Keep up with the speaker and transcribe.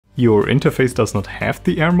Your interface does not have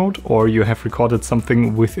the air mode, or you have recorded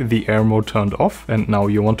something with the air mode turned off and now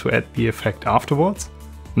you want to add the effect afterwards?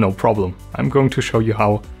 No problem, I'm going to show you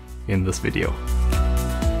how in this video.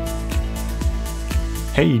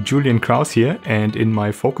 Hey, Julian Kraus here, and in my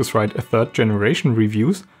Focusrite 3rd generation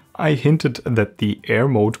reviews I hinted that the air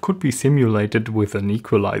mode could be simulated with an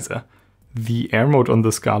equalizer. The air mode on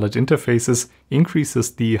the Scarlett interfaces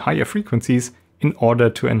increases the higher frequencies in order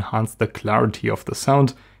to enhance the clarity of the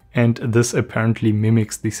sound, and this apparently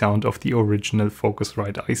mimics the sound of the original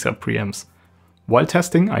Focusrite ISA preamps. While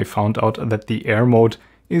testing, I found out that the air mode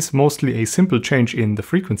is mostly a simple change in the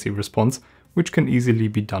frequency response, which can easily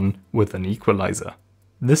be done with an equalizer.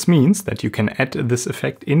 This means that you can add this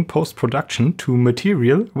effect in post-production to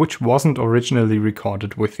material which wasn't originally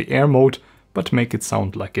recorded with the air mode, but make it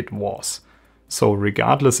sound like it was. So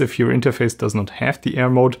regardless if your interface does not have the air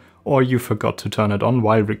mode or you forgot to turn it on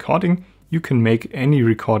while recording, you can make any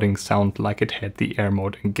recording sound like it had the air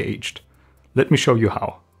mode engaged. Let me show you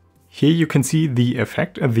how. Here you can see the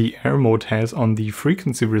effect the air mode has on the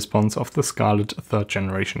frequency response of the Scarlett 3rd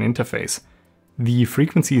generation interface. The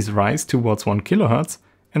frequencies rise towards 1 kHz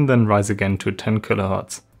and then rise again to 10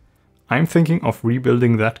 kHz. I'm thinking of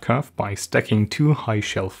rebuilding that curve by stacking 2 high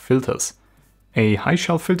shelf filters. A high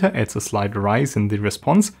shelf filter adds a slight rise in the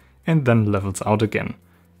response and then levels out again.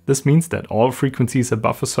 This means that all frequencies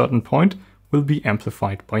above a certain point will be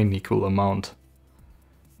amplified by an equal amount.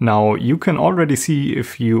 Now you can already see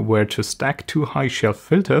if you were to stack 2 high shelf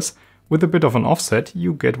filters with a bit of an offset,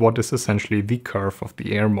 you get what is essentially the curve of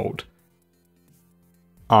the air mode.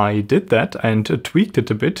 I did that and tweaked it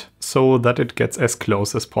a bit so that it gets as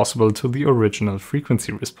close as possible to the original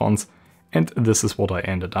frequency response, and this is what I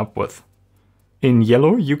ended up with. In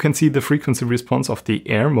yellow you can see the frequency response of the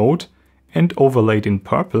air mode, and overlaid in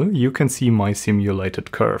purple you can see my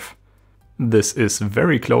simulated curve. This is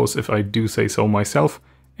very close if I do say so myself,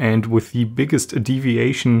 and with the biggest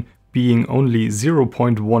deviation being only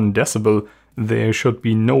 0.1 decibel, there should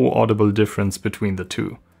be no audible difference between the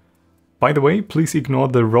two. By the way, please ignore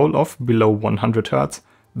the roll-off below 100 Hz.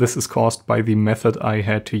 This is caused by the method I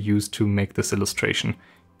had to use to make this illustration.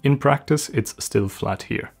 In practice, it's still flat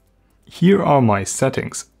here. Here are my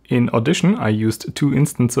settings. In Audition, I used 2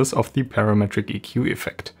 instances of the parametric EQ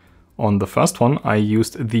effect. On the first one, I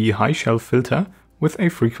used the high shelf filter with a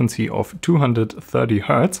frequency of 230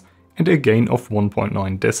 Hz and a gain of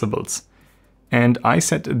 1.9 decibels. And I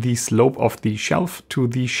set the slope of the shelf to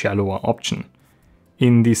the shallower option.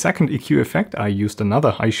 In the second EQ effect I used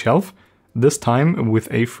another high shelf, this time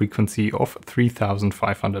with a frequency of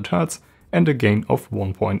 3500 Hz and a gain of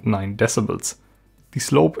 1.9 decibels. The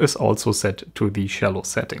slope is also set to the shallow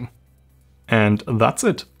setting. And that's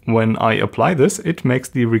it. When I apply this, it makes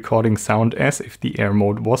the recording sound as if the air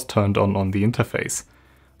mode was turned on the interface.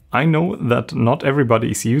 I know that not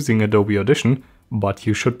everybody is using Adobe Audition, but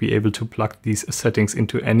you should be able to plug these settings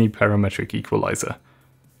into any parametric equalizer.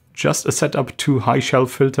 Just set up 2 high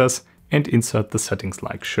shelf filters and insert the settings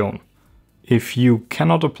like shown. If you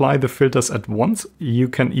cannot apply the filters at once, you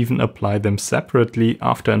can even apply them separately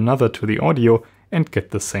after another to the audio and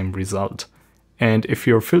get the same result. And if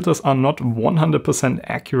your filters are not 100%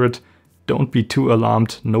 accurate, don't be too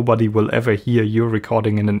alarmed, nobody will ever hear your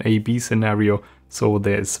recording in an A/B scenario, so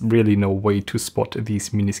there's really no way to spot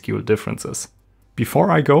these minuscule differences.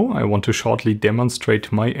 Before I go, I want to shortly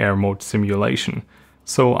demonstrate my air mode simulation.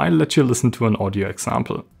 So I'll let you listen to an audio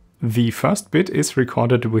example. The first bit is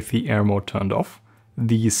recorded with the air mode turned off.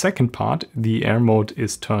 The second part, the air mode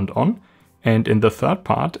is turned on. And in the third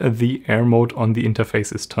part, the air mode on the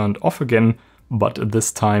interface is turned off again, but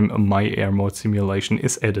this time my air mode simulation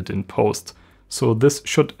is added in post. So this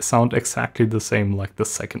should sound exactly the same like the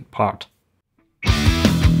second part.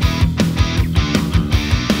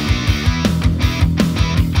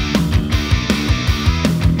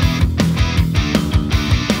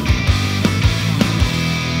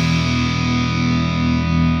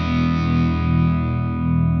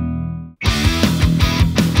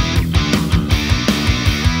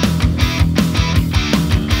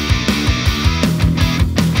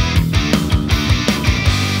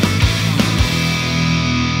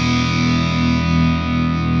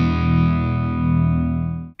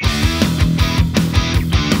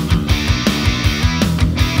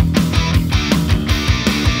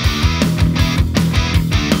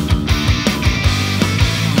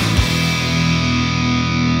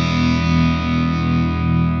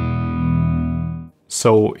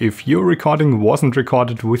 So if your recording wasn't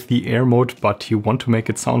recorded with the air mode but you want to make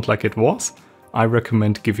it sound like it was, I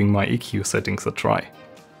recommend giving my EQ settings a try.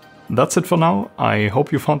 That's it for now. I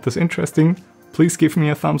hope you found this interesting. Please give me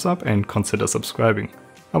a thumbs up and consider subscribing.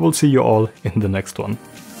 I will see you all in the next one.